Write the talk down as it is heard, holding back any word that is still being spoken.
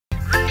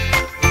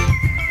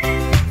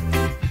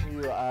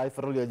If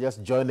you're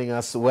just joining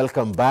us,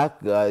 welcome back.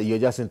 You're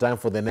just in time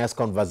for the next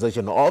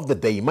conversation of the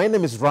day. My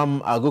name is Ram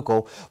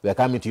Aguko. We are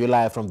coming to you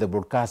live from the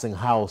broadcasting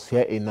house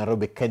here in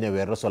Nairobi, Kenya. We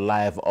are also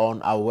live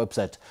on our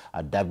website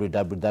at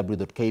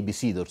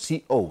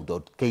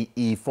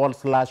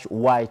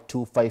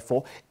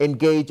www.kbc.co.ke/Y254.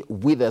 Engage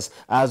with us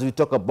as we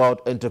talk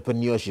about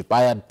entrepreneurship.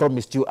 I had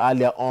promised you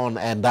earlier on,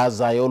 and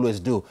as I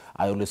always do,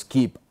 I always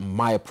keep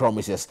my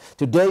promises.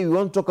 Today, we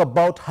want to talk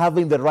about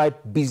having the right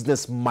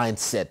business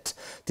mindset.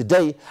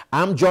 Today,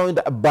 I'm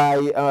joined by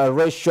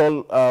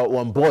Rachel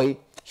Wamboy.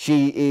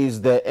 She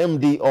is the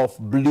MD of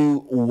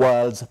Blue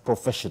Worlds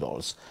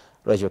Professionals.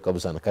 Rachel,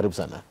 karibu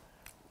sana.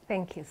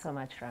 Thank you so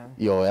much, Ram.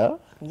 You're well?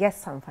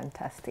 Yes, I'm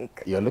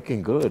fantastic. You're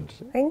looking good.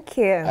 Thank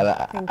you.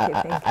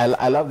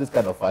 I love this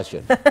kind of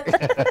fashion.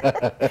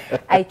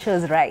 I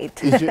chose right.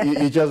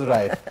 You chose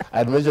right.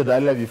 I mentioned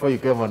earlier before you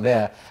came on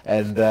there,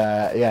 and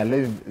yeah,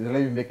 let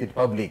me make it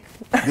public.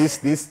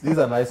 These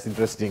are nice,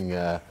 interesting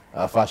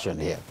fashion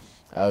here.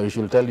 We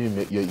should tell you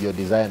your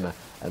designer,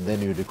 and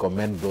then you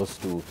recommend those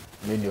to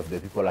many of the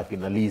people like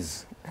in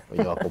Liz.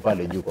 When you are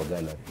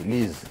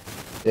Liz,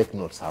 take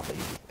notes half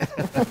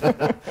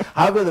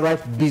having the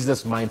right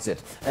business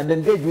mindset and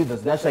engage with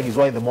us. The hashtag is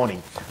Why in the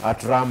Morning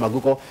at Ram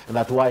Aguko, and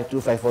that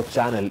Y254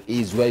 channel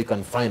is where you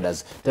can find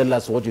us. Tell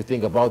us what you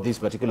think about this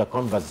particular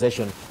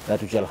conversation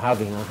that we shall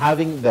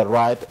having the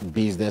right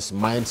business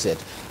mindset.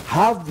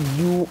 Have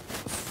you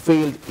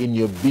failed in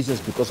your business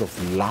because of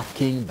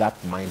lacking that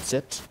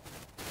mindset?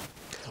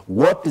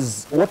 What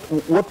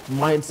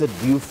mindset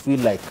do you feel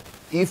like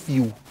if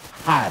you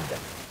had,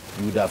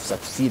 you would have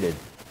succeeded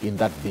in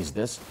that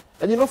business?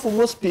 And you know, for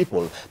most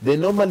people, they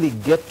normally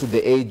get to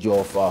the age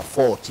of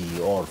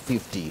 40 or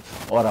 50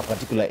 or a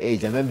particular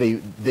age, and then they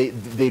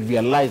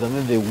realize, and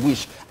then they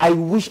wish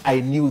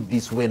I knew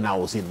this when I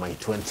was in my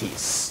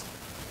 20s.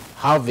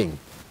 Having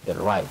the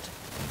right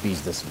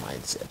business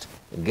mindset.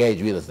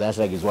 Engage with us. The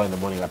hashtag is Why in the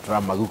Morning at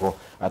Ram Maguko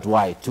at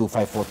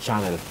Y254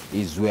 channel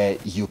is where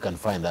you can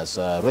find us.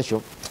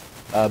 Rachel,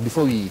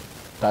 before we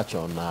touch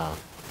on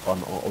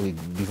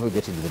before we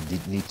get into the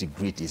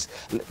nitty-gritties,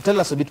 tell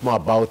us a bit more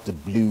about the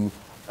Blue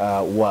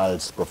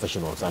Worlds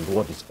Professionals and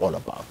what it's all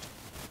about.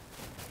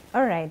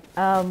 All right.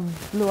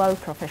 Blue World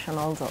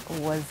Professionals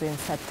was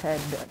inserted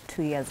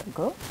 2 years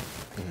ago,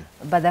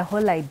 but the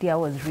whole idea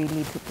was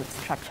really to put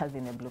structures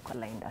in the blue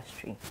collar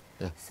industry.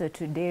 Yeah. So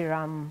today,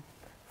 Ram,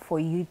 for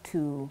you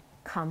to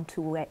come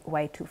to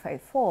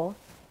Y254,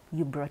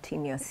 you brought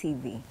in your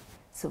CV.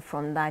 So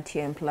from that,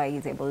 your employee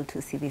is able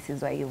to see this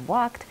is where you've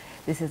worked,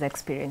 this is the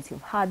experience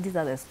you've had, these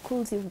are the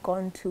schools you've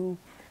gone to,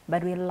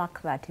 but we lack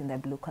that in the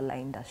blue collar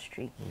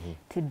industry.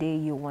 Today,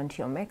 you want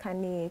your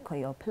mechanic or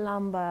your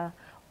plumber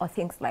or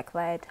things like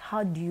that.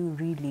 How do you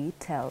really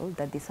tell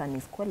that this one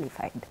is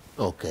qualified?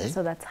 Okay.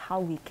 So that's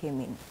how we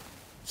came in.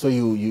 So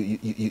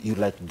you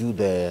like do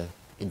the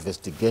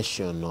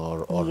investigation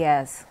or?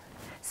 Yes.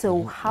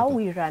 So how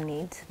we run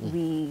it,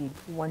 we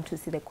want to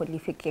see the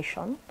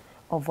qualification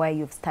of where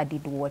you've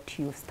studied, what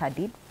you've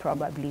studied,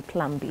 probably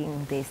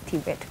plumbing, the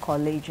TVET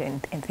college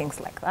and things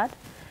like that.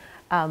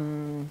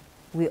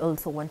 We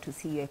also want to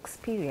see your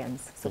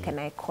experience. So can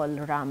I call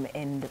Ram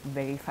and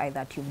verify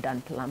that you've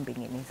done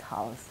plumbing in his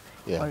house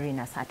or in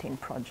a certain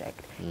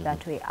project?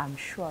 That way I'm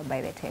sure by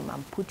the time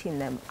I'm putting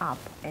them up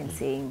and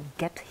saying,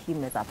 get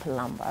him as a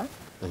plumber,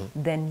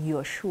 then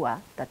you're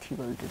sure that he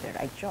will do the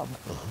right job.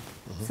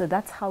 So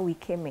that's how we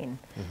came in.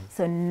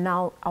 So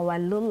now our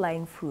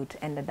low-lying fruit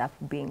ended up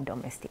being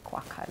domestic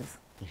workers.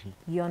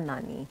 Your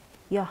nanny,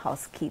 your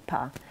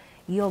housekeeper,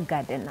 your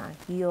gardener,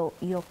 your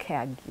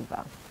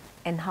caregiver.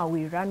 And how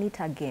we run it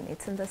again,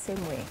 it's in the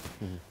same way.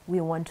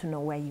 We want to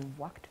know where you've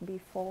worked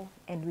before,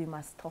 and we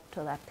must talk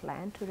to that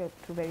client to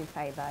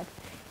verify that,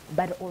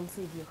 but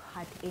also if you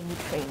had any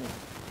training.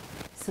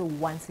 So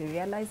once we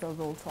realized there was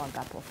also a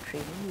gap of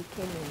training, we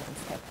came in and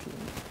stepped in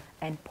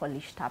and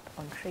polished up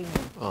on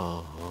training.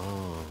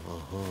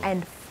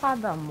 And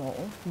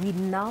furthermore, we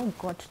now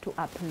got to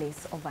a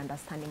place of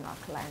understanding our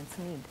client's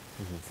need.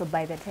 So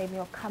by the time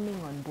you're coming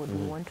on board,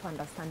 we want to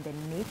understand the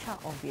nature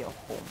of your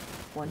home.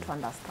 We want to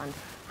understand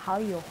how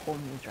your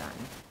home is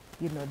run.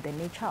 You know, the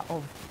nature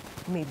of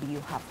maybe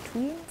you have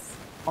twins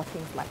or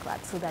things like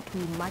that, so that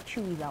we match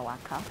you with a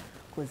worker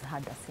who's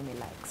had a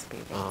similar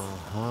experience.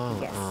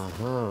 Yes.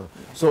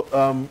 So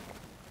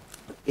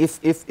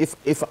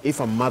if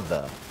a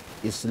mother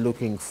is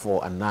looking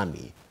for a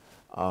nanny,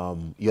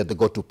 you're the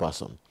go-to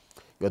person.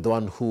 You're the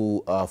one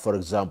who, for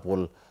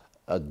example,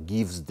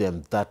 gives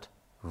them that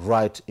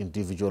right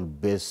individual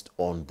based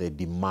on the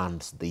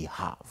demands they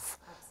have.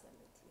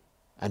 Absolutely.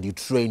 And you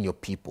train your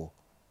people.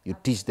 You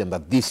teach them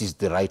that this is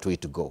the right way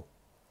to go.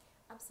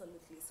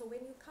 Absolutely. So when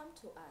you come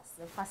to us,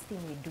 the first thing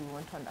we do, we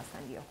want to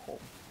understand your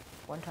home.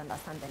 We want to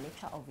understand the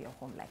nature of your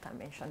home, like I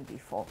mentioned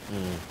before.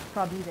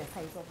 Probably the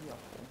size of your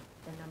home,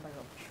 the number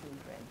of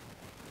children,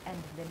 and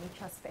the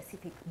nature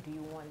specific. Do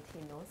you want,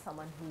 you know,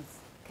 someone who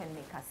can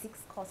make a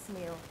 6-course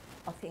meal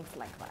or things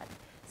like that?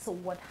 So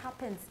what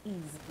happens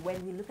is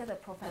when we look at the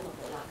profile of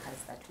the workers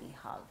that we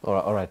have.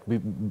 All right.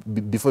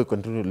 Before we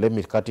continue, let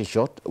me cut it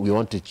short. We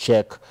want to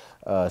check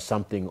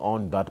something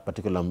on that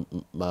particular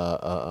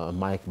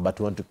mic, but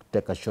we want to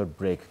take a short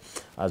break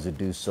as we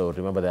do so.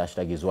 Remember, the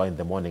hashtag is Y in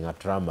the morning at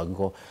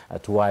Ramago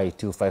at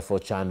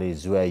Y254 channel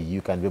is where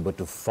you can be able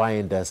to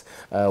find us.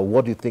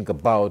 What do you think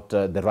about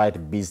the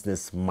right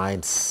business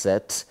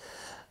mindset?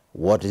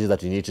 What is it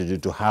that you need to do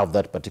to have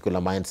that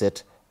particular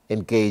mindset?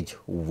 Engage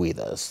with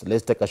us.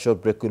 Let's take a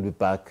short break. We'll be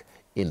back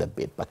in a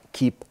bit, but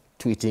keep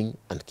tweeting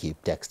and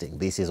keep texting.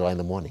 This is Y in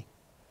the morning.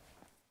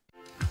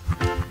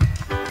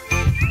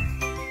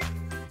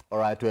 All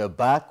right, we're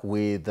back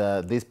with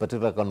this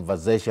particular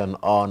conversation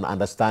on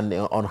understanding,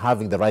 on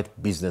having the right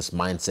business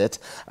mindset.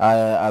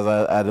 As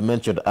I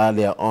mentioned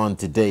earlier on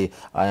today,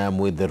 I am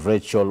with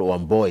Rachel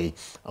Wamboi,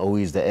 who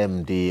is the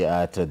MD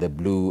at the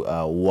Blue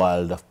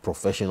World of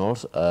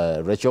Professionals.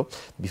 Rachel,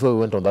 before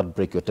we went on that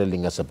break, you're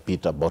telling us a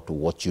bit about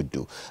what you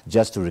do.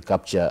 Just to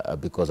recapture,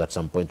 because at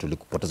some point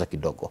tulikupoteza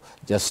kidogo.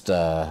 Just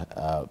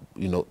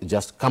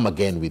just come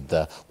again with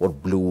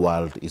what Blue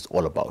World is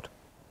all about.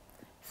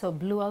 So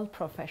Blue World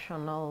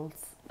Professionals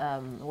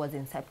was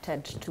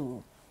incepted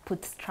to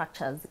put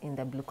structures in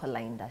the blue collar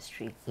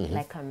industry.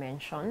 Like I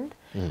mentioned,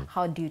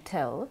 how do you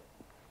tell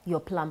your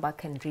plumber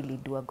can really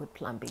do a good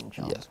plumbing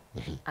job? Yes.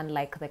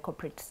 Unlike the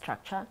corporate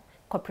sector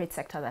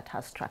that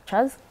has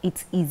structures,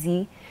 it's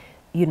easy,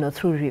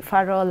 through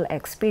referral,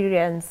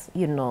 experience,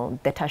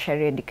 the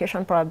tertiary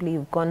education probably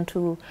you've gone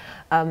to.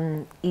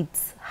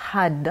 It's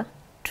hard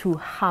to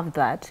have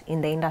that in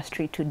the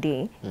industry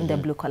today, in the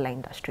blue collar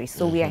industry.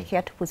 So we are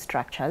here to put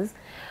structures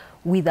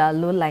with our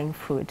low-lying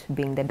fruit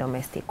being the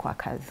domestic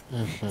workers.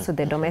 So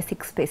the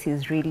domestic space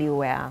is really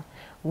where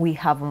we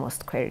have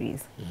most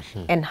queries.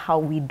 And how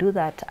we do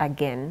that,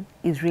 again,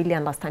 is really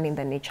understanding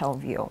the nature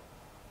of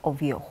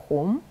your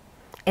home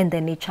and the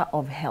nature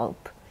of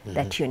help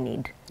that you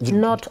need.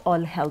 Not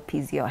all help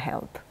is your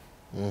help.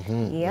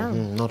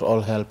 Not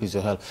all help is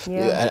your help.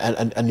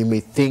 And you may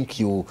think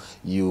you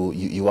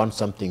want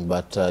something,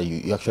 but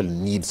you actually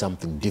need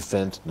something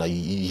different. Now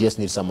you just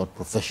need someone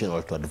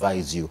professional to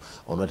advise you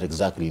on what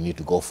exactly you need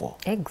to go for.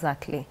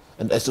 Exactly.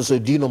 And so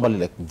do you normally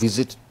like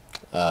visit?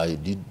 Do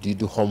you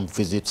do home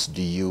visits?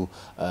 Do you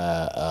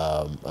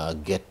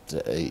get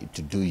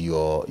to do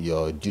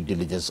your due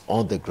diligence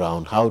on the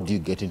ground? How do you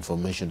get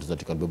information so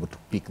that you can be able to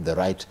pick the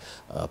right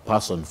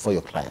person for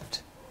your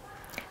client?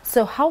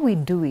 So how we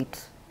do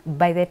it,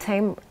 by the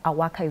time a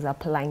worker is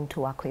applying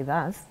to work with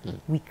us,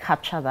 we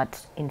capture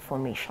that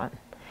information.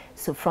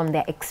 So from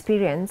their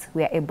experience,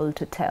 we are able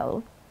to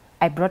tell.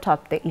 I brought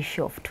up the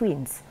issue of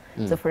twins.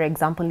 So for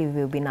example, if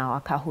you've been a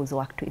worker who's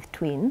worked with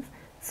twins,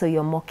 so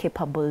you're more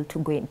capable to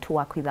go into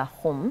work with a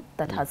home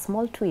that has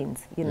small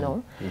twins,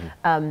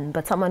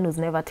 but someone who's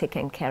never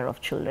taken care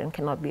of children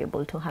cannot be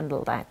able to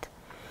handle that.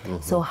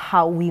 So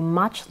how we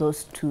match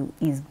those two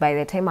is by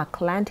the time a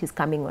client is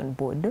coming on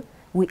board,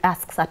 we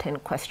ask certain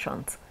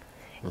questions.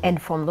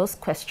 And from those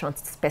questions,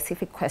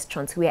 specific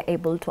questions, we are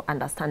able to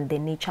understand the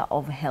nature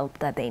of help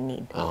that they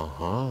need.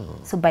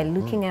 So by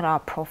looking at our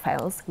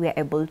profiles, we are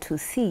able to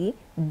see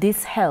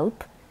this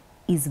help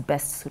is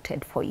best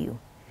suited for you.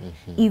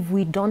 If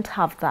we don't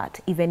have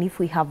that, even if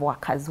we have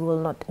workers, we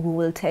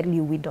will tell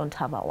you we don't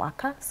have a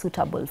worker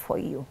suitable for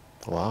you.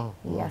 Wow.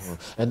 Yes.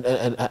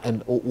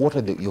 And what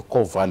are your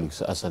core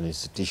values as an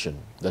institution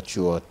that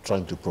you are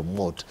trying to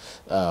promote,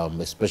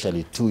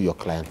 especially to your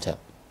clientele?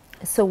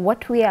 So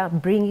what we are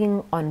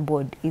bringing on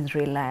board is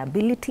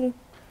reliability,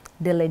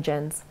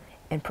 diligence,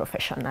 and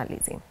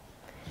professionalism,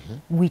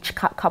 which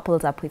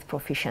couples up with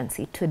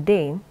proficiency.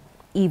 Today,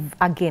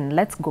 again,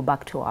 let's go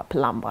back to our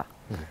plumber.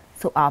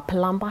 So our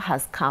plumber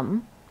has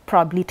come,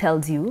 probably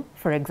tells you,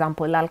 for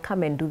example, I'll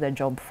come and do the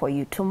job for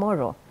you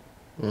tomorrow.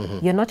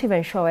 You're not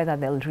even sure whether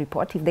they'll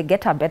report if they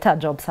get a better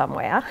job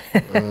somewhere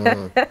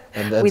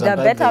with a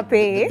better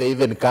pay. They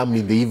even come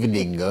in the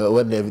evening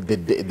when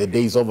the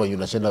day is over. You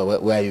know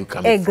where are you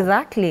coming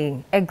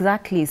from?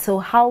 Exactly. So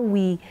how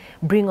we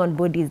bring on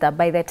board is that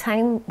by the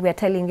time we're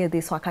telling you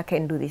this worker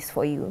can do this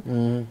for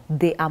you,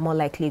 they are more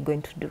likely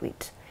going to do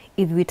it.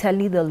 If we tell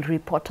you they'll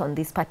report on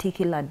this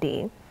particular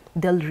day,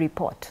 they'll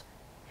report.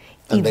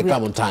 And they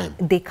come on time.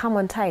 They come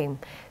on time.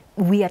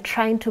 We are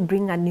trying to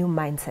bring a new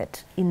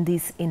mindset in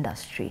this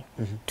industry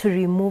to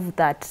remove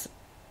that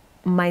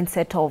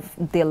mindset of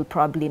they'll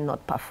probably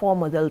not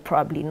perform or they'll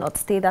probably not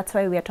stay. That's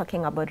why we are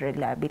talking about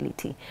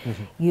reliability.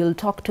 You'll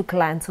talk to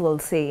clients who will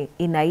say,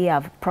 in a year,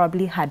 I've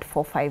probably had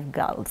 4 or 5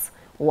 girls.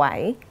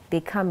 Why?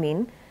 They come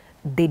in,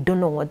 they don't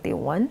know what they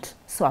want.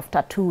 So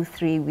after 2 or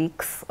 3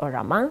 weeks or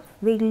a month,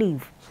 they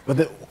leave. But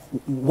then,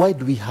 why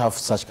do we have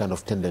such kind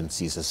of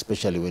tendencies,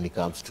 especially when it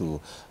comes to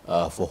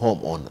for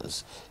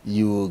homeowners?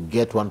 You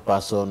get one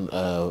person,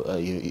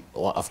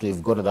 after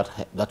you've gotten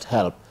that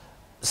help,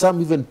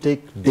 some even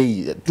take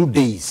 2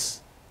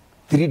 days,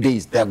 3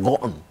 days, they're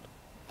gone.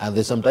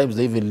 And sometimes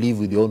they even leave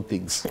with their own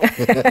things.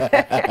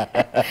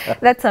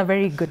 That's a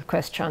very good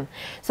question.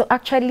 So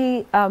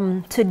actually,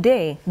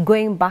 today,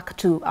 going back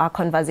to our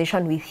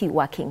conversation with you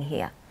working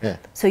here, Yeah.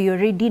 So you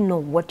already know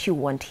what you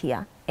want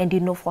here, and you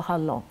know for how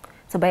long.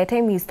 So by the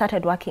time you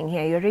started working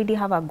here, you already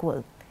have a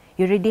goal.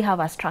 You already have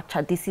a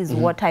structure. This is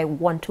what I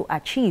want to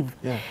achieve.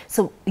 Yeah.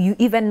 So you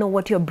even know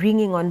what you're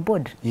bringing on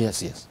board.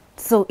 Yes, yes.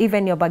 So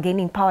even your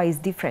bargaining power is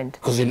different.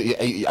 Because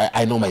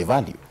I know my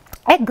value.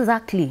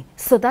 Exactly.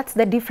 So that's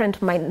the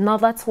different mind. Now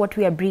that's what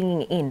we are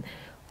bringing in.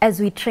 As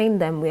we train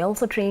them, we're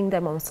also training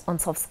them on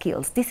soft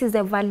skills. This is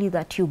the value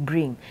that you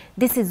bring.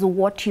 This is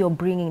what you're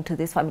bringing to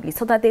this family,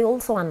 so that they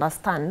also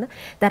understand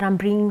that I'm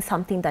bringing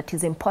something that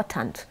is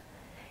important.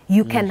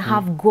 You can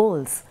have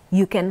goals.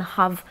 You can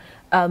have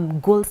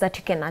goals that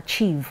you can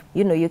achieve.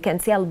 You know, you can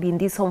say, I'll be in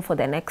this home for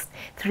the next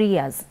 3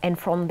 years. And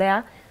from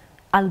there,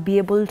 I'll be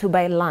able to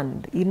buy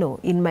land, you know,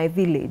 in my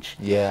village.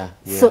 Yeah.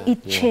 So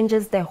it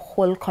changes the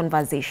whole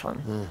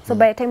conversation. So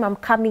by the time I'm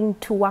coming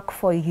to work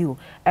for you,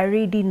 I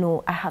already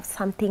know I have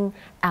something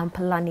I'm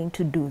planning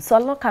to do. So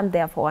I'll not come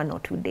there for 1 or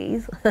 2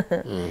 days.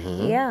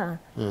 Yeah.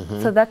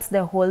 So that's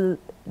the whole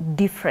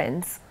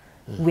difference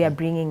we are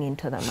bringing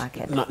into the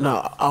market.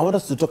 Now, I want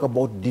us to talk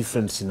about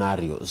different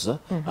scenarios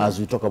as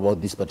we talk about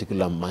this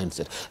particular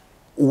mindset.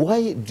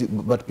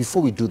 But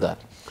before we do that,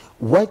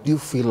 why do you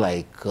feel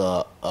like,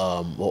 or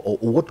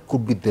what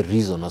could be the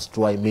reason as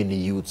to why many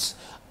youths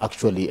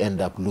actually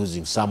end up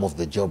losing some of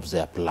the jobs they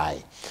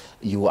apply?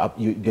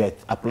 They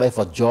apply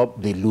for a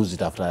job, they lose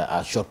it after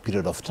a short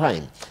period of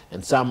time,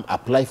 and some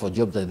apply for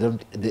jobs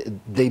that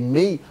they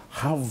may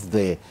have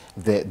the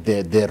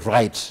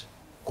right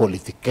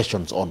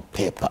qualifications on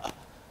paper,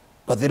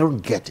 but they don't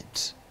get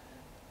it.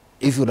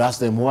 If you'd ask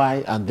them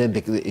why, and then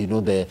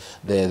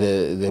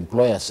the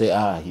employer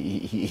say,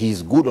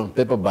 he's good on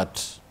paper,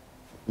 but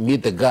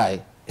meet the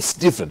guy, it's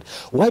different.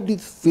 Why do you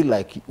feel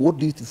like, what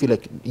do you feel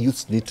like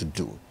youths need to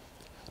do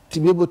to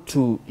be able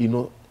to,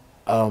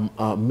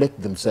 make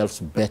themselves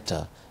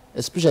better,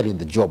 especially in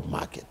the job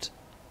market?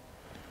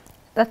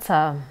 That's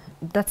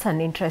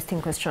an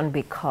interesting question,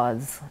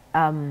 because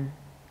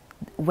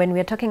when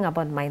we're talking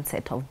about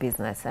mindset of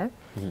business,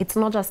 it's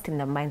not just in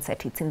the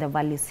mindset, it's in the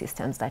value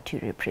systems that you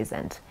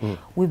represent.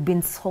 We've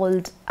been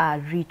sold a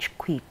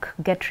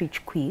get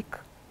rich quick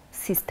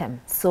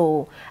system.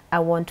 So I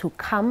want to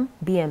come,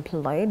 be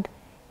employed.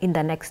 In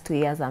the next 2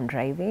 years I'm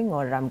driving,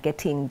 or I'm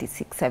getting the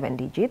 6-7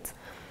 digits.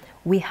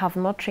 We have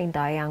not trained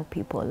our young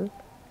people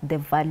the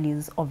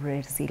values of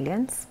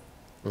resilience,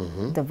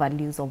 the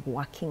values of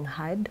working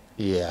hard,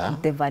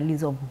 the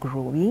values of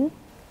growing.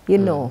 You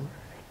know,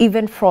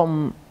 even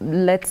from,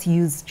 let's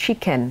use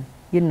chicken,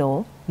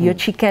 your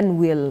chicken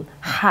will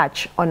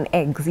hatch on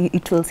eggs.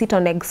 It will sit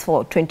on eggs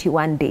for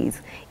 21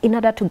 days in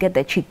order to get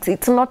the chicks.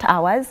 It's not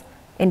ours,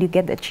 and you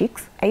get the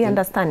chicks. Are you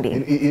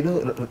understanding?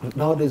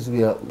 Nowadays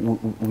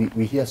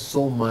we hear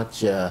so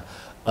much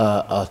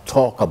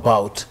talk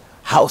about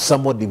how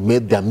somebody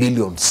made their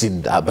millions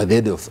by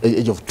the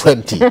age of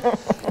 20.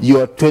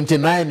 You're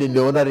 29 and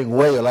you're wondering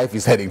where your life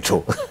is heading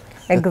to.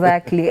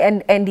 Exactly,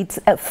 and it's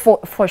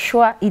for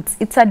sure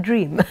it's a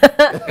dream.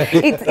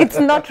 It's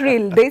not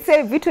real. They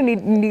say vitu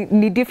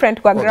ni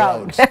different kwa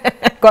ground.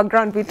 Kwa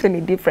ground vitu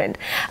ni different.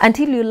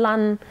 Until you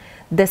learn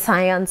the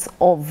science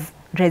of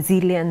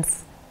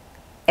resilience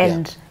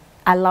and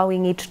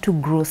allowing it to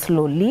grow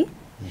slowly,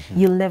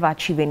 you'll never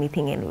achieve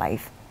anything in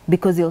life.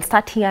 Because you'll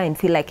start here and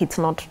feel like it's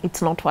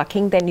not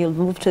working, then you'll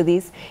move to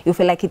this, you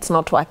feel like it's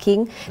not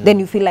working, then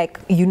you feel like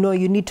you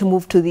need to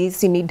move to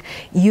this, you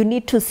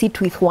need to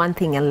sit with one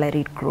thing and let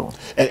it grow.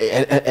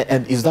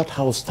 And is that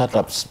how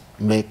startups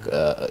make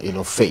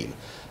fail?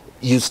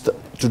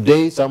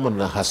 Today someone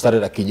has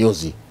started a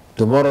kinyozi,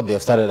 tomorrow they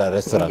have started a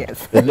restaurant,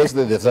 the next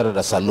day they have started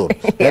a salon,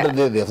 the other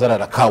day they have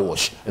started a car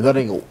wash, and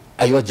then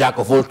are you a jack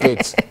of all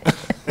trades?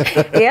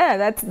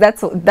 Yeah,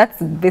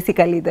 that's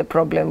basically the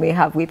problem we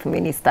have with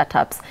many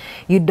startups.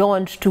 You don't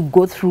want to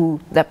go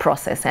through the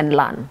process and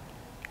learn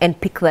and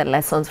pick the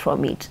lessons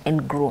from it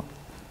and grow.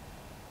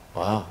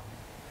 Wow.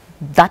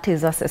 That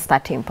is just a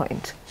starting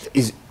point.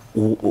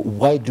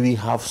 Why do we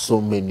have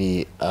so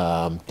many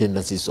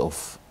tendencies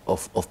of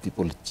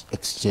people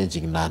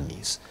exchanging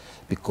nannies?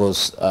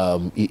 Because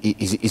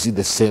is it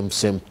the same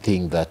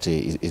thing that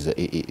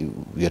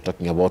we are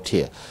talking about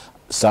here?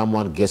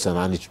 Someone gets a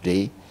nanny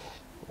today,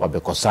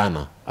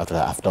 wabekosana.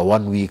 After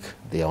 1 week,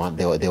 they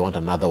want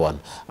another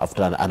one.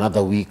 After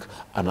another week,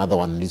 another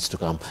one needs to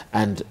come.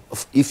 And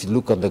if you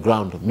look on the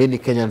ground, many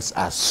Kenyans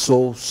are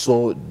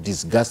so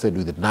disgusted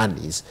with the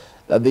nannies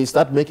that they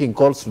start making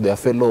calls to their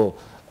fellow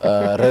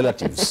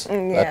relatives.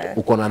 That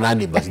ukona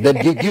nanny, but then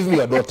give me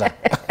your daughter.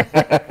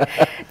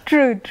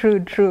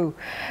 True.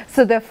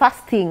 So the first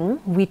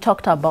thing we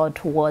talked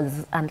about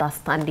was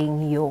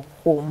understanding your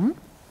home.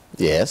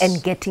 Yes.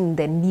 And getting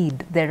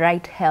the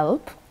right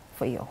help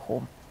for your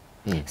home.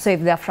 So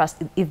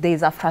if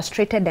there's a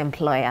frustrated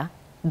employer,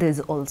 there's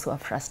also a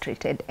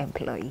frustrated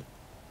employee.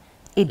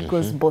 It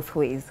goes both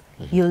ways.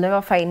 You'll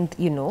never find,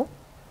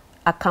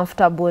 a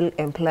comfortable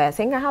employer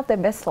saying, I have the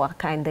best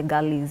worker and the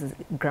girl is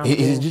grumpy.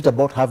 Is it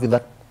about having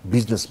that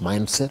business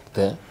mindset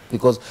there?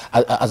 Because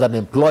as an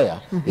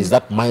employer, is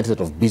that mindset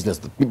of business,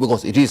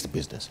 because it is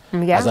business.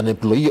 Yeah. As an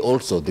employee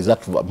also, there's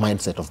that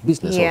mindset of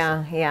business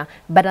also. Yeah.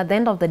 But at the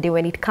end of the day,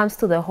 when it comes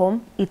to the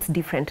home, it's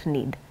different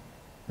need.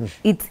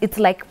 It's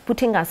like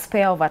putting a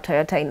spare of a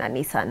Toyota in a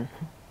Nissan.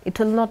 It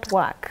will not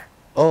work.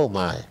 Oh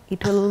my.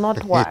 It will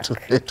not work.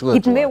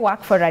 It may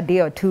work for a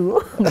day or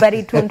two, but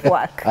it won't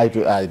work.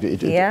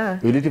 Yeah.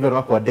 Will it even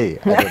work for a day?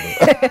 I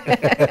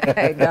don't know.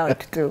 I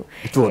doubt too.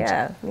 It won't.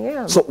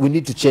 Yeah. So we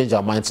need to change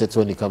our mindsets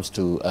when it comes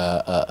to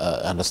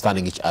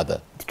understanding each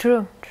other.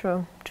 True.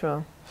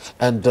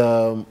 And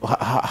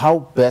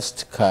how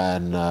best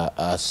can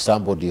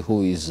somebody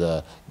who is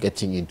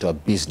getting into a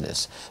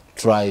business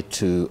try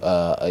to,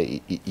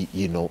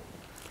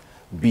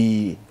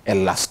 be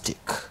elastic?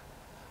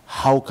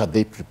 How can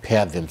they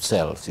prepare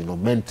themselves,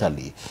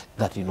 mentally,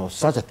 that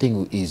such a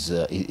thing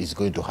is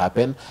going to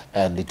happen,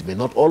 and it may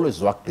not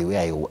always work the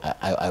way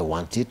I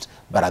want it,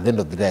 but at the end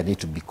of the day, I need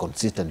to be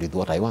consistent with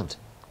what I want.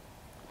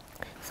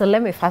 So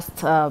let me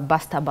first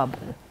bust a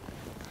bubble.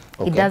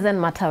 Okay. It doesn't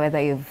matter whether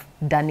you've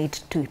done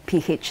it to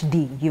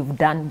PhD, you've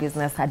done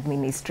business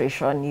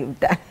administration, you've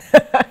done.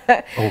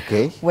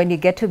 Okay. When you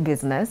get to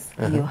business,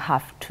 you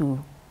have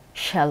to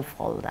shelf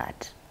all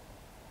that.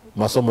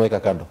 Masomo weka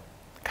kando.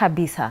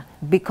 Kabisa,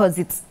 because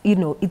it's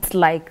it's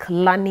like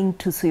learning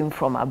to swim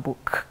from a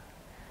book.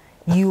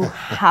 You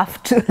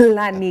have to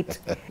learn it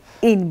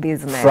in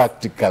business.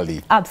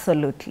 Practically.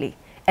 Absolutely.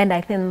 And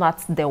I think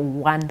that's the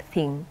one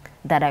thing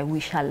that I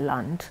wish I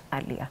learned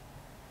earlier.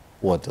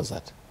 What was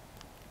that?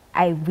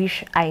 I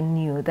wish I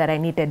knew that I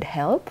needed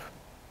help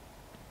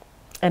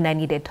and I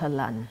needed to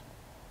learn.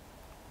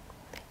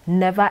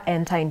 Never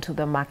enter into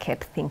the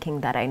market thinking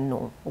that I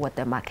know what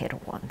the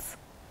market wants.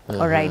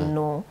 Or I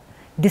know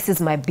this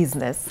is my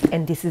business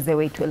and this is the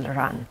way it will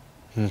run.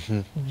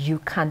 You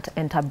can't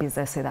enter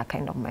business with that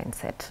kind of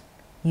mindset.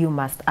 You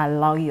must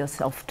allow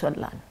yourself to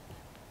learn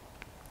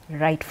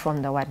right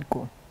from the word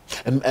go.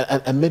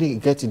 And many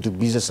get into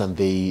business and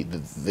they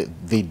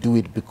do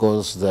it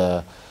because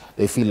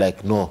they feel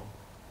like, no,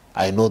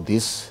 I know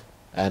this,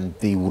 and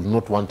they would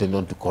not want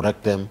anyone to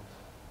correct them.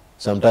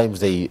 Sometimes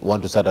they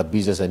want to start a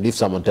business, and if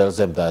someone tells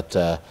them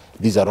that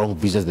these are wrong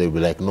business, they'll be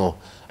like, no,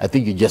 I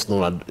think you just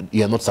know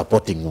you're not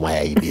supporting my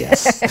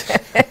ideas.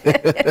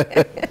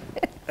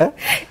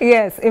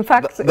 Yes, in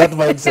fact. That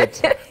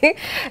mindset.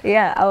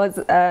 Yeah, I was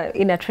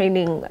in a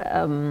training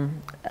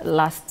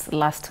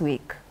last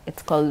week.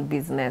 It's called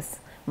Business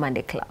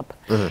Monday Club.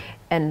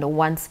 And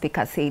one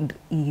speaker said,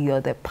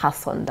 you're the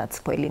person that's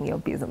spoiling your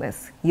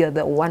business. You're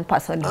the one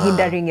person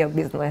hindering your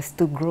business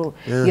to grow.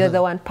 You're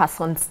the one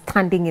person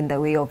standing in the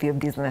way of your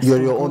business.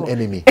 You're your own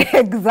enemy.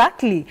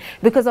 Exactly.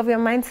 Because of your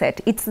mindset.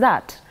 It's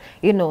that,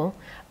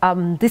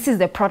 this is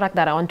the product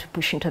that I want to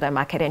push into the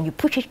market, and you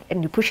push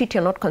it,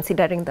 you're not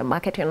considering the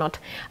market, you're not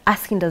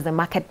asking, does the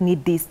market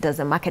need this, does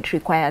the market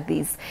require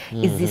this,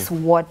 is this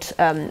what,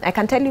 I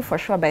can tell you for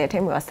sure by the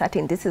time we were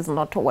starting, this is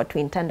not what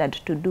we intended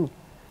to do.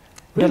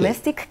 Really?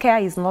 Domestic care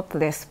is not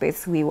the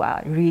space we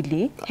were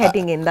really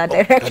heading in that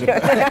direction.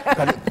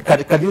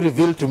 Can you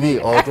reveal to me,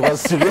 or to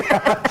us,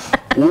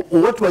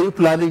 what were you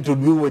planning to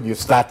do when you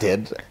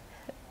started?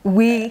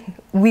 We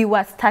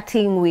were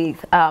starting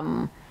with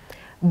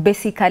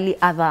basically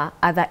other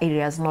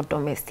areas, not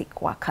domestic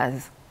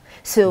workers.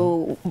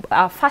 So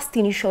our first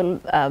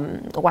initial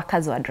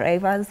workers were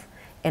drivers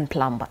and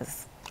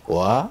plumbers.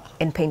 What?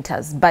 And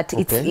painters. But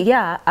it's,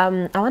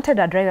 I wanted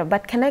a driver,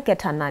 but can I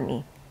get a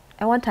nanny?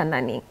 I want a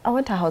nanny. I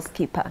want a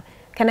housekeeper.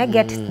 Can I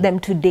get them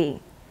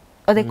today?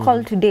 Or they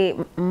call today,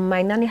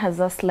 my nanny has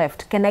just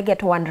left. Can I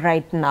get one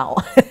right now?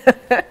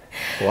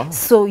 Wow.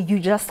 So you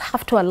just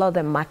have to allow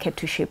the market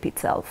to shape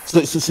itself.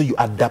 So you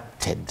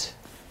adapted?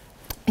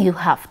 You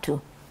have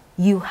to.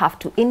 You have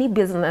to. Any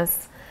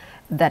business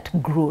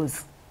that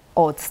grows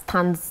or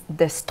stands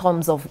the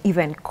storms of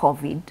even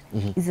COVID,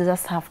 you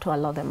just have to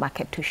allow the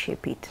market to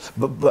shape it.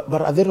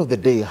 But at the end of the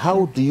day,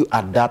 how do you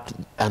adapt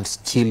and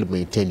still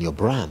maintain your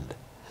brand?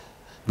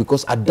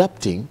 Because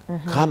adapting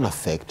can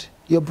affect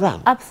your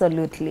brand.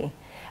 Absolutely.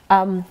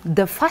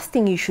 The first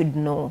thing you should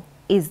know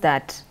is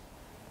that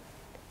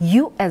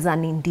you as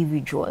an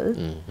individual,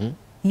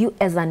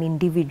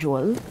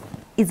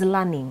 is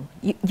learning.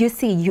 You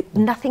see,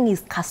 nothing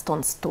is cast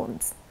on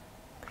stones.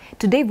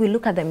 Today we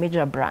look at the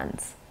major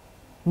brands,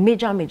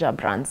 major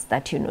brands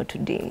that you know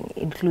today,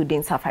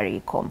 including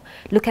Safaricom.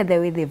 Look at the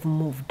way they've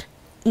moved,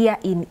 year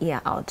in,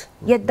 year out.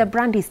 Yet the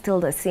brand is still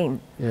the same.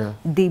 Yeah.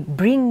 They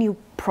bring new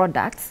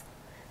products,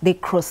 they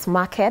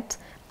cross-market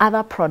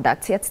other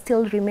products, yet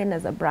still remain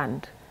as a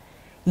brand.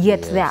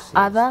 Yet there are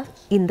other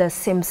in the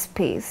same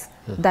space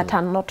that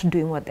are not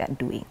doing what they're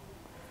doing.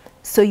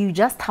 So you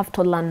just have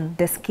to learn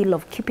the skill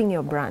of keeping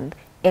your brand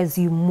as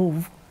you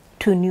move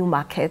to new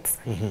markets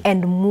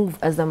and move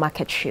as the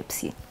market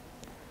shapes you.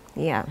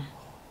 Yeah.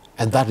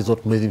 And that is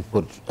what many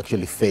people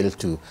actually fail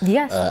to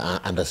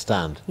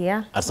understand.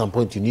 Yeah. At some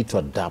point you need to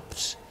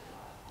adapt.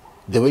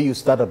 The way you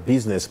start a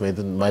business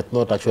might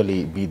not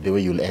actually be the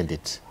way you'll end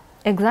it.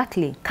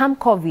 Exactly. Come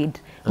COVID,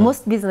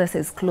 most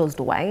businesses closed.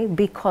 Why?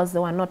 Because they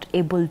were not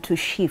able to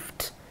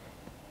shift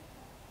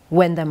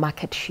when the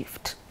market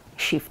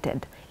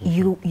shifted.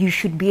 You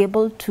should be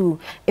able to.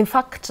 In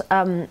fact,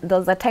 there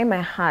was a time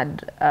I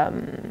had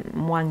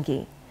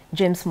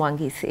James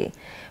Mwangi say,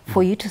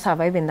 for you to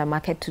survive in the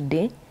market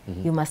today,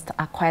 you must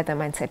acquire the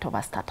mindset of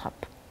a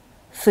startup.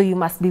 So you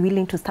must be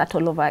willing to start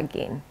all over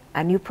again.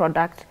 A new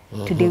product.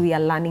 Today we are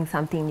learning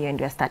something new and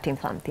we are starting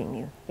something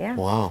new. Yeah.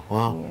 Wow,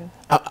 wow.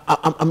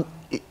 Yeah.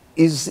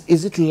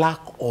 Is it lack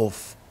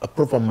of a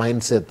proper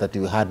mindset that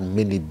you had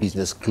many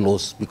business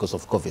close because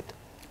of COVID?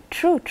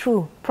 True,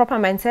 true. Proper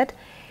mindset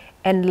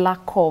and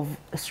lack of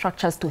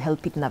structures to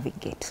help it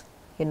navigate.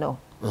 You know,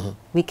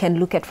 we can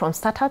look at from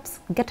startups,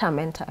 get a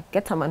mentor,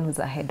 get someone who's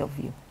ahead of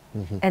you.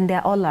 And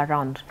they're all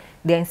around.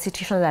 There are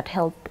institutions that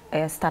help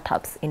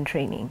startups in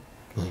training.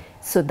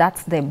 So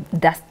that's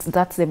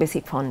the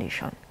basic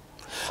foundation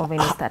of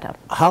any startup.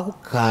 How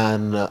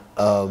can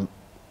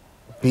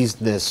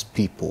business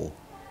people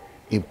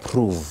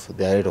improve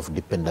their rate of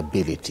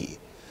dependability,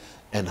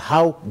 and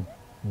how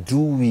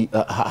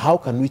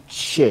can we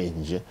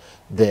change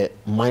the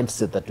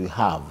mindset that we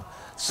have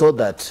so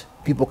that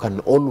people can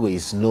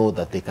always know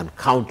that they can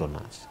count on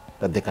us,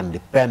 that they can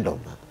depend on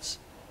us?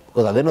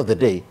 Because at the end of the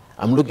day,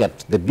 I'm looking at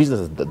the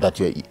business that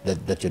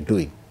you're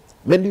doing.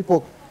 Many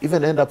people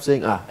even end up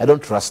saying, I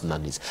don't trust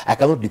nannies. I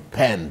cannot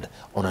depend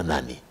on a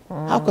nanny.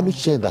 How can we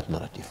change that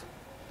narrative?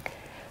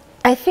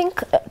 I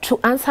think to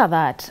answer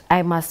that,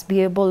 I must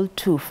be able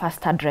to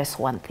first address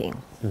one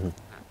thing.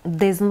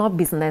 There's no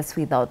business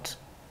without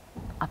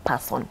a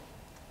person.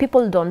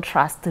 People don't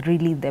trust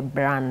really the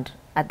brand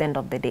at the end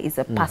of the day. It's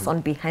a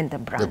person behind the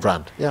brand. The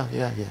brand,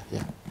 yeah.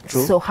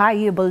 True. So how are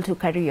you able to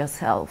carry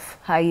yourself?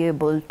 How are you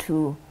able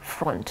to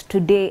front?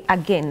 Today,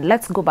 again,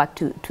 let's go back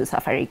to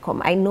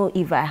Safaricom. I know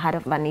if I had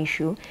an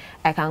issue,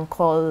 I can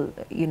call,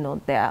 you know,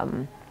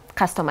 the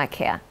customer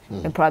care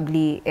and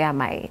probably air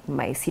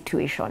my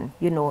situation,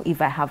 you know,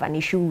 if I have an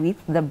issue with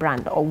the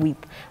brand or with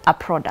a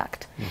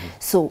product.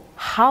 So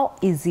how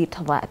is it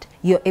that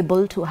you're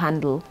able to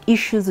handle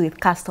issues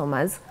with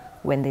customers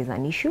when there's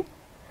an issue?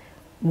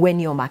 When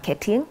you're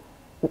marketing,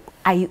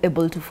 are you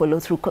able to follow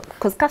through?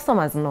 Because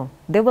customers know,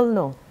 they will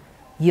know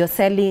you're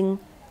selling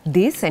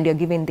this and you're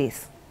giving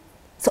this.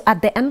 So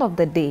at the end of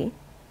the day,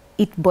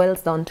 it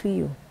boils down to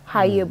you.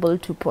 How are you able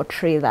to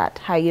portray that?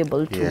 How are you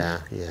able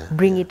to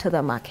bring it to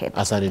the market?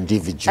 As an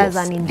individual. As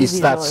an individual. It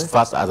starts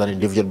first as an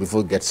individual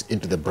before it gets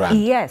into the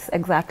brand. Yes,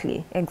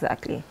 exactly,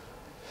 exactly.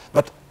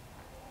 But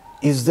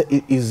is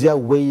there a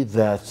way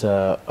that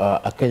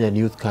a Kenyan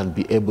youth can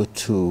be able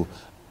to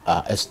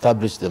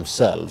establish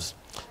themselves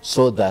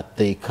so that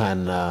they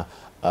can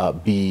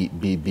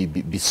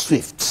be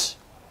swift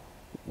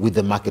with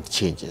the market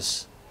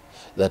changes?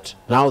 That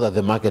now that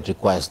the market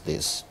requires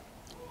this,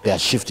 they are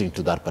shifting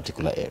to that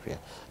particular area.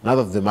 Now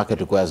that the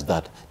market requires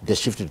that, they're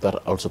shifting to that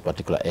also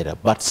particular area.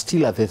 But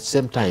still at the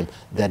same time,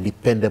 they're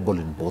dependable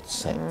in both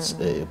sides,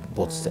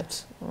 both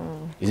sets.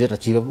 Is it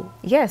achievable?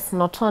 Yes,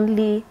 not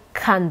only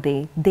can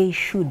they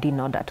should in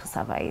order to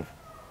survive.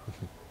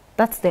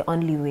 That's the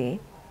only way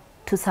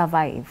to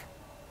survive.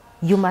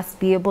 You must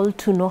be able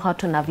to know how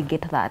to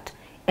navigate that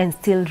and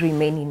still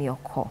remain in your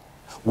core.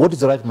 What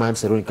is the right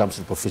mindset when it comes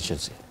to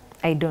proficiency?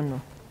 I don't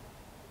know.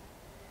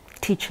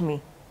 Teach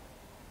me.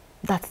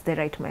 That's the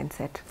right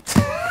mindset.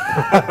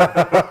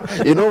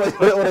 You know what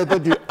I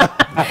thought you...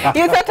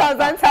 You thought I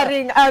was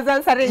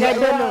answering, yeah, I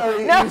don't know.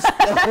 No.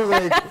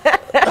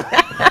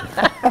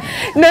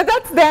 No,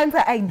 that's the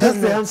answer. I don't know. That's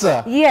the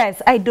answer?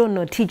 Yes, I don't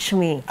know. Teach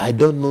me. I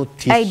don't know,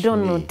 teach me. I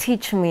don't know.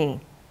 Teach me.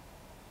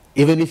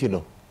 Even if you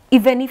know?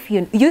 Even if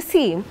you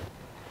see,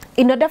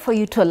 in order for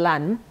you to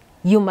learn,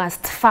 you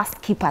must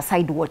first keep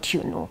aside what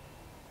you know.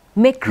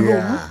 Make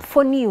room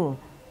for new.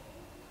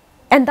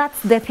 And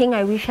that's the thing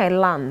I wish I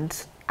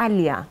learned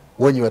earlier.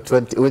 When you were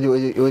 20, when you're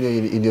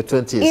in your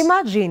 20s.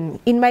 Imagine,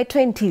 in my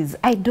 20s,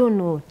 I don't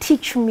know,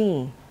 teach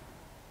me.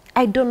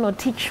 I don't know,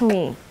 teach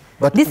me.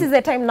 But this is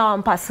the time now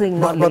I'm pursuing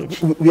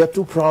knowledge. But we are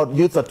too proud,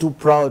 youth are too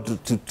proud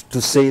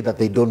to say that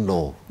they don't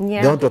know.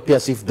 Yeah. They want to appear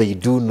as if they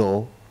do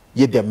know,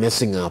 yet they're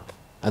messing up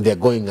and they're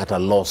going at a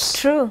loss.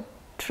 True,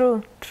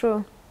 true,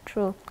 true,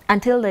 true.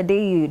 Until the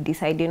day you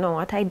decide, you know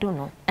what, I don't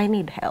know, I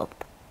need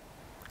help.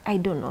 I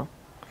don't know.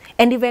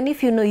 And even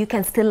if you know, you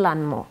can still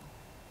learn more.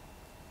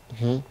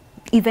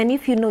 Even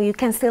if you know, you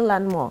can still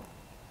learn more.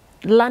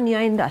 Learn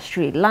your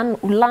industry. Learn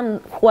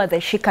who are the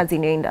shakers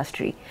in your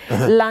industry.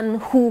 Learn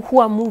who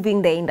are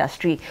moving the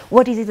industry.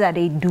 What is it that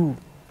they do?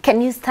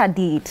 Can you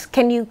study it?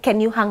 Can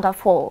you hunger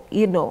for,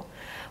 you know,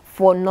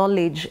 for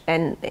knowledge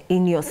and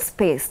in your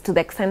space to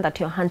the extent that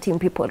you're hunting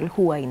people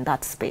who are in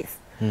that space?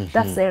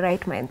 That's the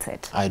right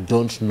mindset. I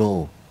don't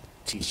know.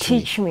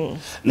 Teach me.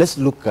 Let's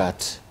look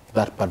at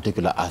that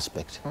particular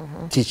aspect.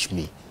 Teach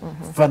me.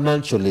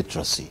 Financial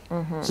literacy.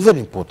 It's very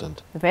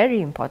important.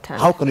 Very important.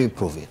 How can you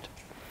improve it?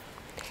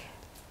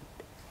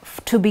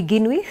 To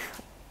begin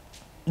with,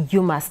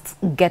 you must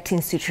get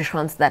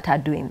institutions that are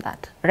doing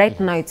that. Right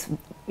now, it's,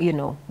 you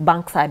know,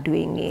 banks are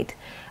doing it.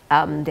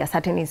 there are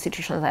certain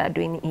institutions that are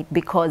doing it,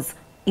 because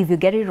if you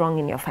get it wrong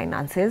in your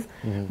finances,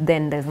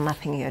 then there's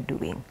nothing you're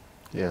doing.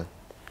 Yeah.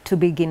 To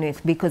begin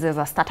with, because as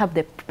a startup,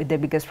 the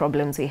biggest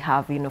problems we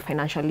have,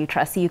 financial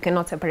literacy, you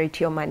cannot separate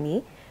your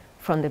money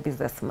from the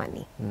business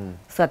money.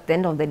 So at the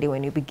end of the day,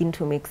 when you begin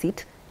to mix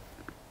it,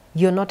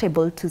 you're not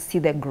able to see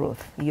the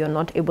growth. You're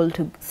not able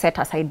to set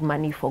aside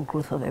money for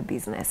growth of a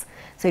business.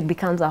 So it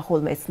becomes a whole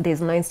mess.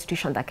 There's no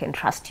institution that can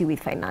trust you with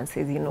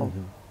finances,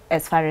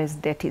 as far as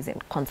debt is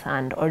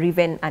concerned, or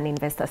even an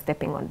investor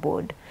stepping on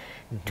board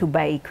to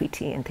buy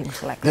equity and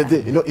things like that.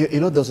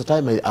 There was a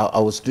time I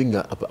was doing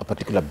a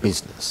particular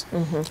business,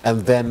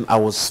 and then I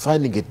was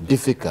finding it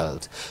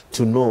difficult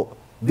to know,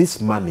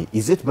 this money,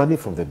 is it money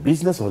from the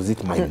business or is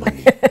it my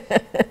money?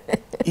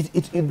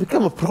 It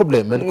became a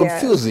problem and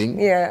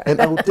confusing,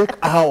 and I would take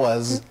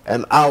hours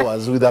and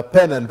hours with a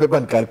pen and paper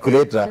and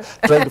calculator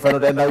trying to find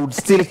out, and I would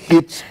still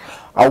hit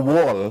a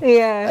wall,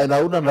 and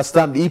I wouldn't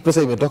understand hii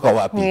pesa imetoka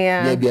wapi,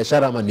 ni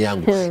biashara ama ni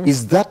yangu.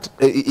 Is that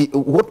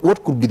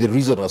what could be the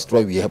reason as to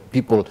why we have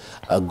people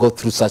go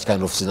through such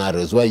kind of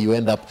scenarios where you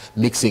end up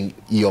mixing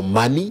your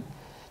money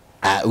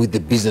with the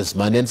business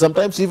money, and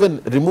sometimes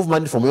even remove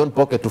money from your own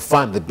pocket to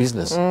fund the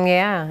business?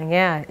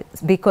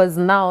 Because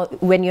now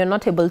when you're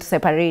not able to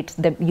separate,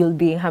 you'll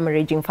be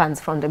hemorrhaging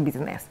funds from the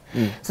business.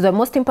 So the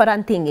most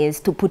important thing is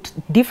to put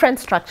different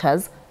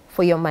structures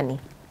for your money.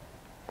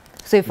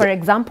 So if, for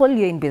example,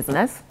 you're in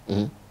business,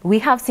 we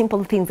have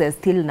simple things as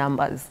till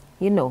numbers,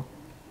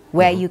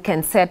 where you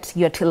can set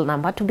your till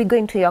number to be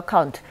going to your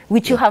account,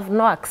 which you have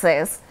no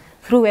access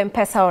through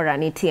M-Pesa or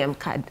an ATM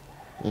card.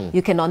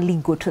 You can only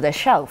go to the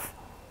shelf,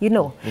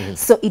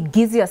 So it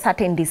gives you a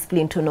certain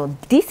discipline to know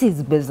this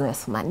is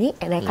business money,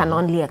 and I can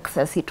only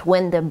access it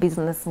when the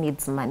business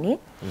needs money.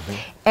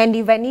 And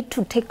if I need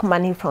to take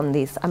money from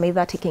this, I'm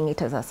either taking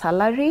it as a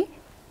salary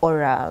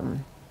or a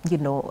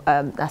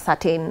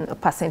certain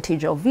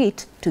percentage of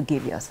it to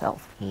give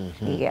yourself.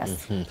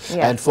 Yes.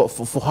 And for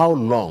how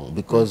long?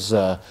 Because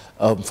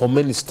for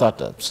many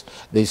startups,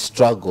 they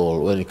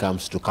struggle when it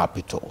comes to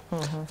capital.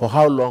 For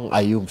how long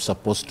are you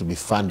supposed to be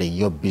funding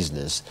your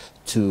business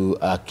to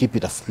keep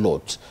it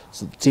afloat,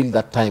 so till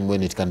that time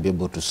when it can be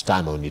able to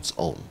stand on its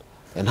own?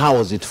 And how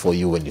was it for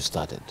you when you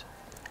started?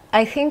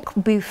 I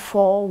think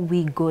before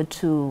we go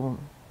to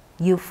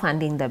you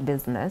funding the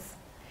business,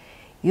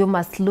 you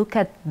must look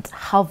at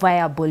how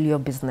viable your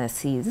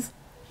business is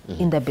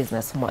in the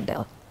business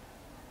model.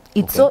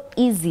 It's so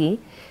easy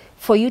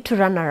for you to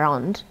run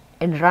around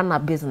and run a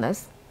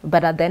business,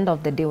 but at the end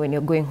of the day, when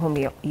you're going home,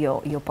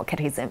 your pocket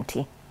is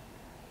empty.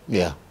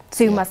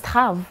 So you must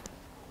have,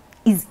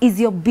 is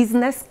your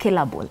business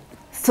scalable?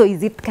 So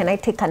can I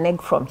take an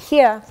egg from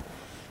here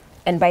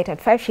and buy it at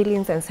 5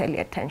 shillings and sell it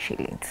at 10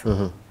 shillings?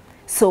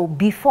 So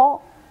before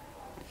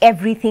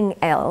everything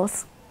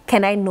else,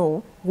 can I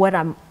know what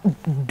I'm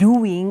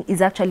doing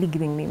is actually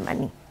giving me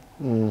money?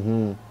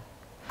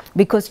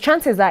 Because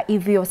chances are,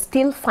 if you're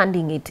still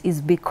funding it, is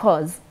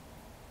because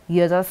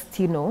you're just,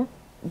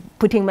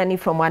 putting money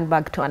from one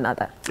bag to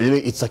another.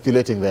 It's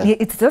circulating there.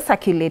 It's just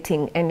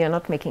circulating, and you're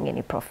not making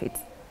any profits.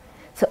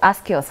 So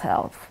ask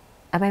yourself,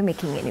 am I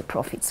making any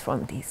profits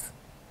from this?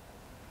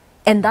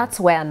 And that's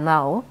where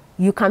now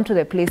you come to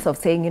the place of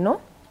saying,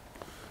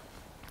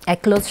 I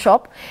close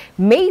shop.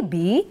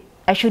 Maybe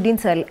I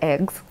shouldn't sell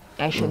eggs.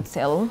 I should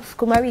sell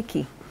sukuma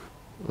wiki,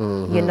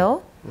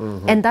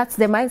 And that's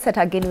the mindset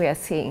again we are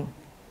seeing.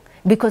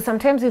 Because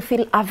sometimes you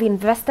feel, I've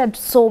invested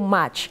so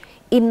much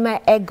in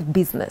my egg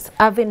business.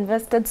 I've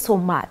invested so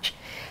much.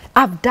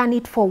 I've done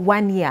it for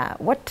 1 year.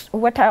 What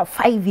are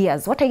 5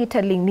 years? What are you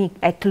telling me?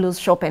 I close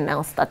shop and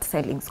now start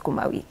selling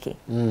sukuma wiki.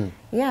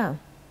 Yeah.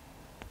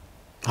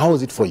 How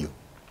was it for you?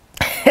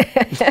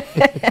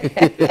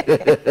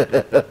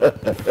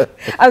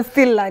 I'm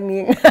still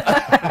learning.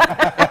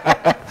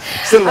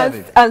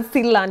 I'm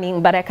still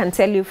learning, but I can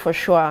tell you for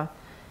sure,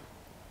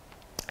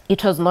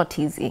 it was not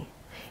easy.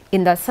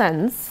 In the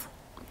sense,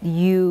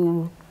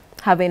 you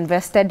have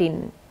invested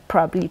in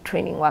probably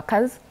training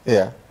workers.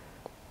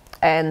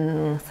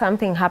 And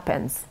something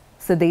happens.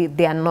 So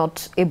they are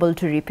not able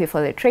to repay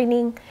for the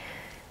training.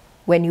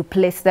 When you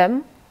place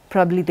them,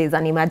 probably there's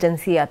an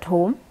emergency at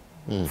home.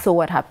 So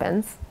what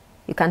happens?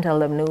 You can't tell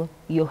them, no,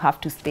 you have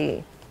to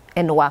stay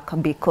and work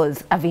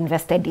because I've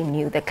invested in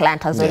you. The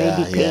client has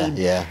already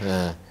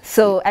paid.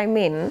 So, I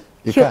mean,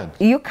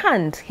 you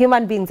can't.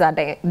 Human beings are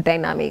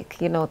dynamic.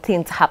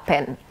 Things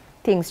happen.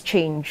 Things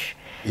change.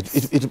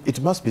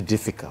 It must be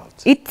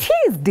difficult. It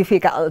is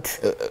difficult.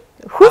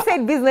 Who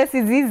said business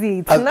is easy?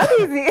 It's not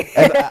easy.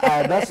 And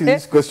I asked you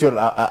this question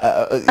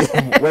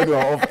when you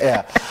are off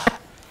air.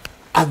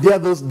 Are there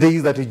those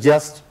days that you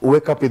just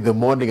wake up in the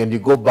morning and you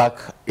go back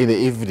in the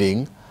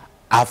evening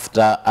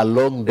after a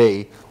long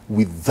day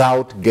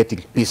without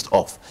getting pissed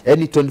off?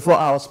 Any 24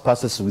 hours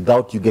passes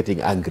without you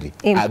getting angry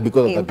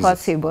because of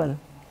impossible.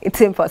 It's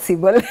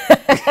impossible.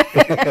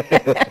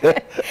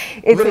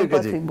 It's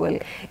impossible.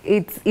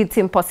 It's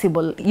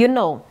impossible.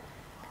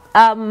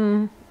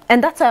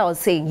 And that's why I was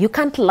saying you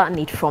can't learn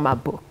it from a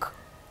book.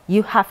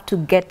 You have to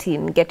get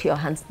in, get your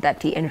hands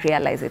dirty, and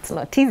realize it's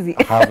not easy.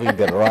 Having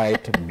the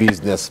right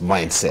business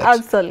mindset.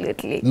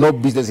 Absolutely. No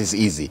business is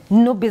easy.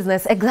 No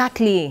business,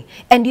 exactly.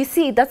 And you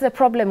see, that's the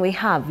problem we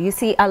have. You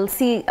see, I'll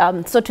see,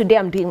 so today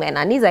I'm doing my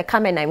nannies. I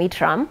come and I meet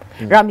Ram.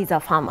 Ram is a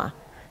farmer.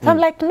 So I'm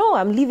like, no,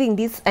 I'm leaving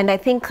this. And I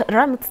think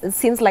Ram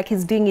seems like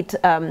he's doing it,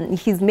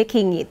 he's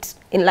making it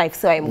in life.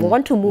 So I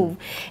want to move.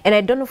 And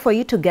I don't know, for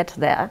you to get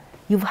there,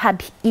 you've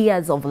had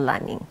years of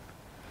learning,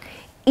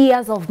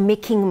 years of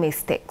making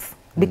mistakes.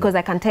 Because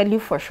I can tell you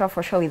for sure,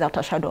 without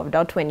a shadow of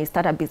doubt, when you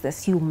start a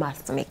business, you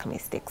must make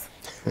mistakes.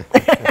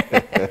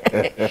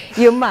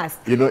 You must.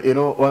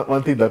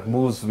 One thing that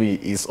moves me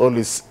is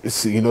always,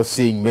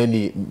 seeing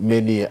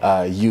many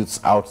youths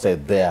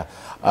outside there.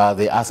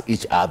 They ask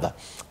each other,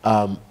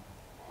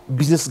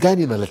 business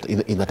gani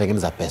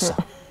inatengeneza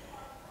pesa?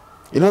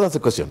 That's the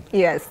question.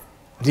 Yes.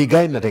 The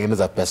guy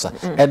inatengeneza pesa.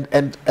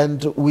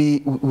 And we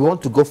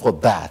want to go for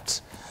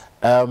that.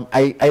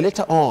 I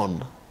later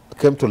on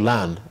came to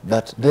learn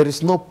that there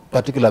is no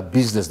particular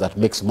business that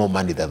makes more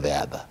money than the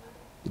other.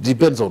 It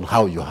depends on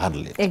how you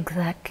handle it.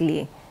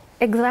 Exactly.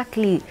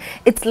 Exactly.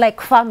 It's like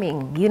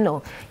farming,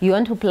 You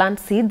want to plant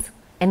seeds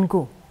and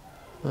go.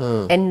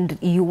 And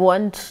you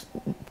want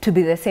to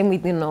be the same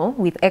with,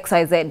 with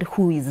XYZ,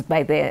 who is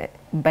by the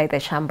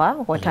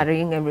shamba,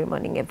 watering every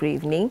morning, every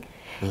evening.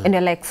 And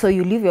you're like, so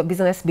you leave your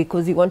business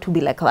because you want to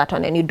be like that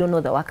one and you don't know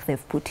the work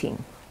they've put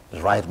in. The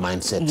right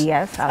mindset.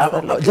 Yes,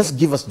 absolutely. Just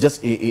give us,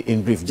 just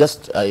in brief,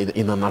 just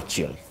in a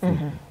nutshell,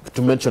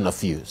 to mention a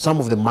few, some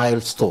of the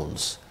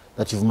milestones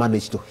that you've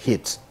managed to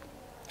hit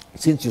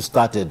since you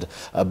started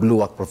Blue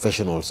Work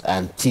Professionals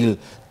until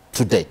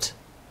to date.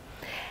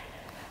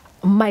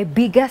 My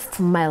biggest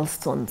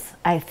milestones,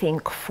 I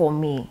think, for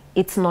me,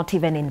 it's not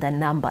even in the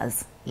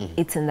numbers.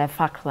 It's in the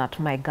fact that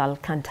my girl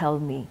can tell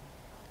me,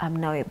 I'm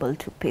now able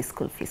to pay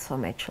school fees for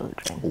my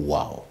children.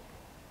 Wow.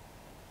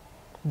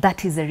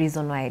 That is the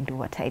reason why I do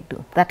what I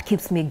do. That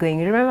keeps me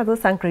going. Remember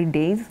those angry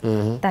days?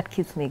 That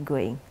keeps me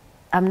going.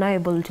 I'm now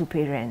able to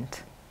pay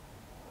rent.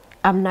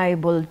 I'm now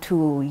able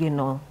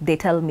to, they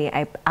tell me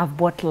I've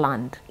bought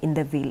land in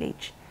the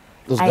village.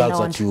 Those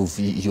girls that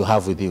you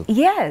have with you?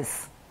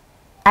 Yes.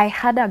 I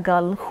had a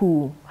girl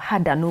who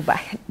had an Uber.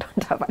 I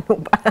don't have an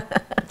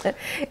Uber.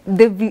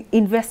 They've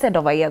invested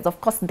over years.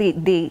 Of course,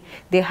 they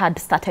had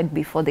started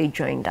before they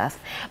joined us.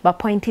 But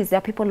point is, there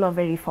are people who are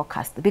very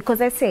focused.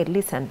 Because I say,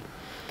 listen,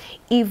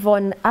 if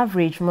on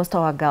average, most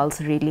of our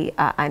girls really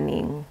are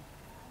earning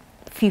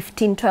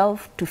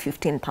 12 to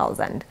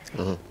 15,000,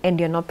 and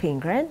you're not paying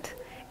rent,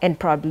 and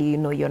probably,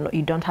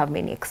 you don't have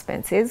many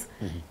expenses,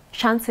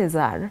 chances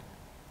are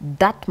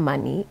that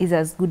money is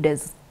as good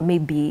as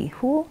maybe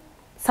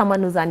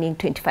someone who's earning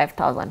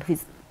 25,000,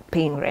 who's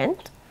paying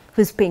rent,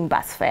 who's paying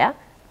bus fare,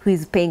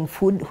 who's paying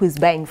food, who's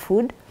buying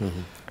food.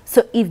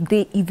 So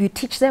if you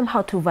teach them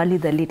how to value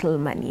the little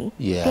money,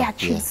 they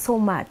achieve so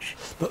much,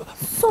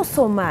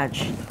 so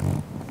much.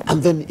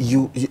 And then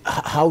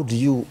how do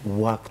you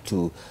work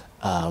to,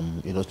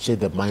 change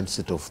the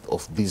mindset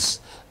of these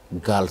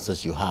girls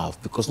that you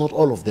have? Because not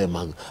all of them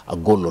are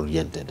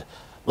goal-oriented.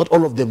 Not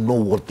all of them know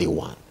what they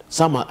want.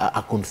 Some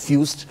are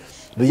confused.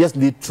 They just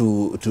need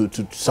to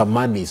some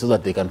money so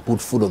that they can put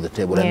food on the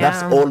table, and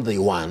that's all they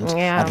want.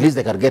 At least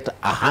they can get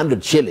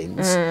 100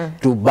 shillings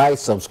to buy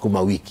some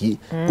skuma wiki,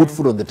 put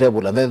food on the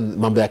table, and then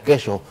mambo ya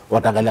kesho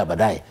watangalia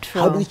baadaye.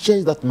 How do you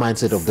change that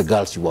mindset of the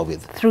girls you are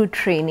with? Through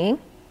training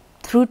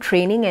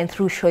and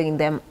through showing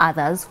them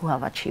others who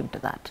have achieved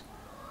that.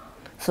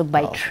 So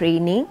by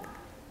training,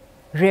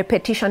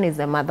 repetition is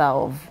the mother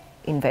of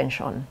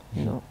invention,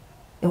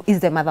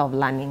 is the mother of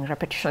learning.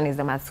 Repetition is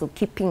the mother. So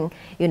keeping,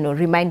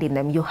 reminding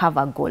them you have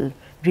a goal.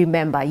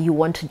 Remember, you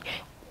want to,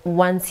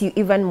 once you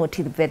even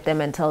motivate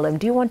them and tell them,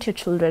 do you want your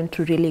children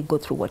to really go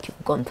through what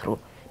you've gone through?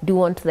 Do you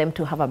want them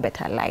to have a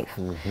better life?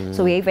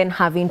 So we're even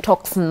having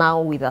talks now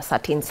with a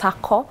certain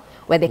circle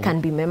where they can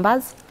be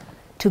members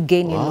to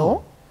gain,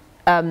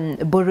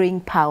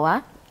 borrowing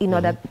power in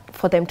order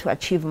for them to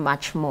achieve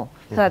much more.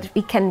 So that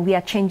we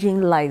are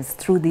changing lives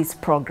through this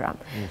program.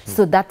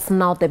 So that's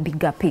now the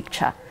bigger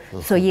picture.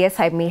 So yes,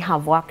 I may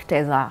have worked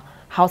as a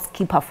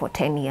housekeeper for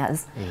 10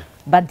 years,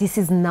 but this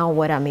is now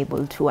what I'm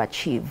able to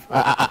achieve.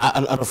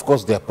 And of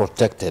course, they are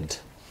protected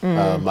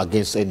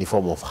against any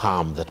form of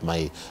harm that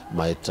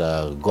might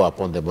go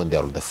upon them when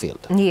they're on the field.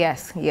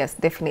 Yes,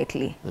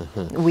 definitely.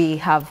 We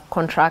have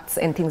contracts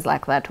and things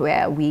like that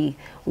where we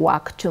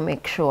work to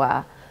make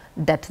sure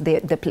that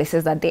the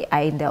places that they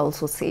are in, they're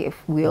also safe.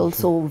 We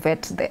also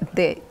vet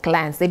the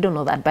clients. They don't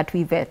know that, but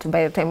we vet.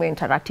 By the time we're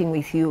interacting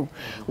with you,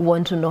 we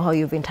want to know how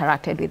you've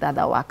interacted with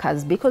other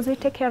workers, because we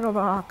take care of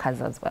our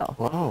workers as well.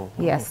 Wow.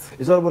 Yes.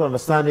 It's all about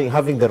understanding,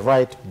 having the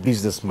right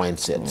business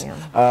mindset.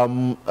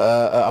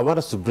 I want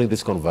us to bring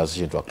this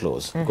conversation to a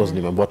close, because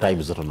remember, time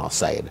is not on our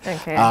side.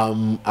 Okay.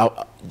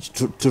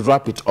 To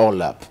wrap it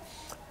all up,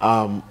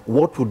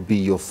 what would be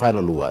your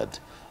final word?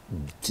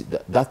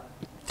 That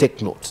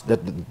take note,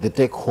 that the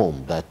take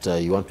home that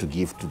you want to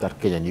give to that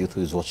Kenyan youth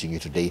who is watching you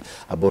today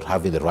about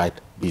having the right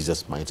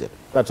business mindset.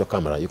 That's your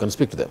camera. You can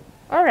speak to them.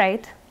 All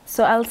right.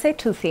 So I'll say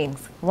two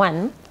things.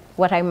 One,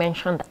 what I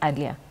mentioned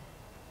earlier,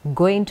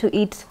 go into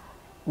it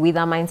with a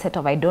mindset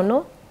of I don't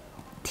know,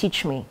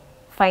 teach me,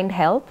 find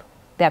help.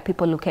 There are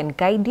people who can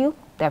guide you.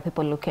 There are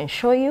people who can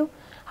show you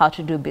how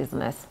to do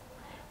business.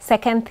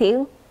 Second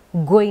thing,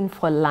 go in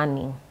for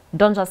learning.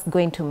 Don't just go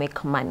in to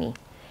make money.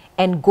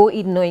 And go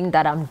in knowing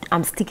that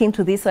I'm sticking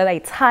to this, whether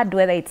it's hard,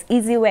 whether it's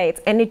easy,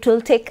 and it will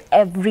take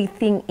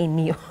everything in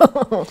you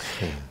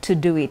to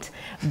do it.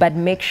 But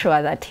make sure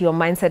that your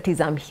mindset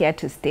is I'm here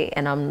to stay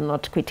and I'm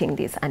not quitting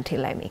this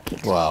until I make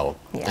it. Wow.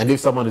 Yeah. And if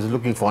someone is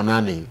looking for a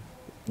nanny,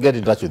 get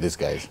in touch with these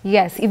guys.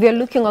 Yes, if you're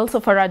looking also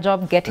for a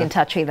job, get in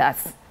touch with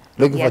us.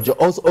 Looking for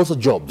also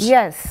jobs?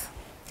 Yes.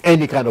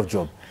 Any kind of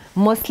job?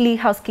 Mostly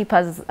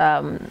housekeepers,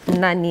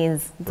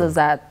 nannies, those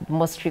are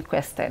most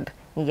requested.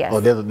 Yes. Oh,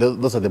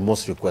 those are the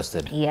most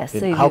requested. Yes.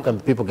 So how can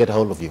people get a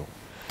hold of you?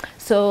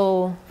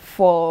 So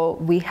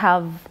we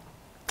have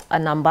a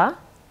number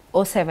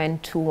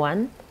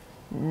 0721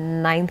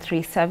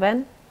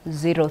 937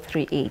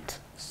 038.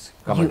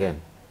 Come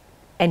again.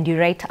 And you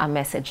write a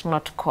message,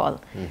 not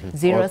call.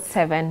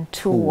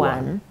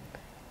 0721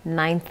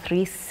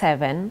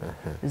 937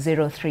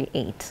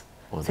 038.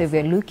 So if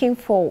you're looking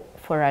for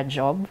a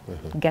job,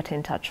 get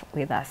in touch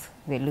with us.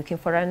 If you're looking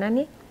for a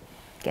nanny,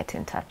 get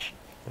in touch.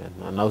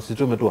 Now,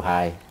 situme too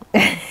high.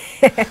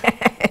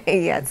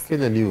 Yes.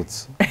 In the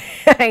news.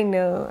 I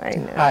know.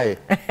 Hi.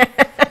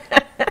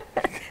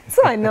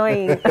 So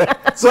annoying.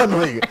 So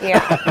annoying.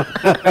 Yeah.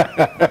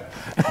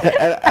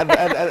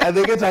 and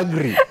they get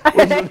angry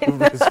when you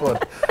respond.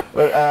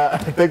 Well,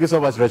 thank you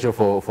so much, Rachel,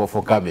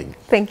 for coming.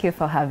 Thank you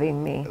for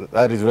having me.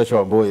 That is Rachel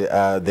Amboy,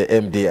 the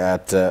MD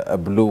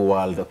at Blue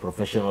World, a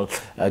professional,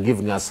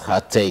 giving us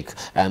her take.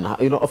 And,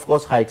 of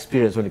course, her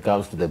experience when it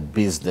comes to the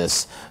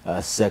business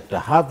sector,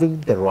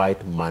 having the right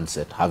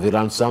mindset. Have you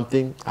learned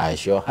something? I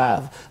sure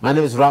have. My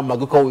name is Ram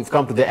Maguko. We've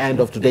come to the end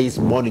of today's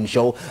morning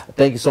show.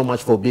 Thank you so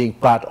much for being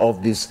part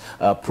of this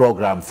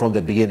program from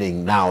the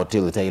beginning now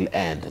till the tail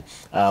end.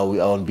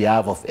 On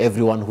behalf of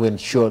everyone who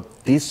ensured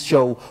this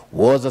show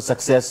was a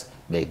success,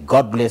 may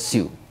God bless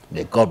you.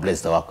 May God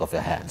bless the work of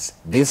your hands.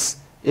 This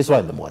is Why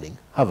in the Morning.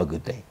 Have a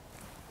good day.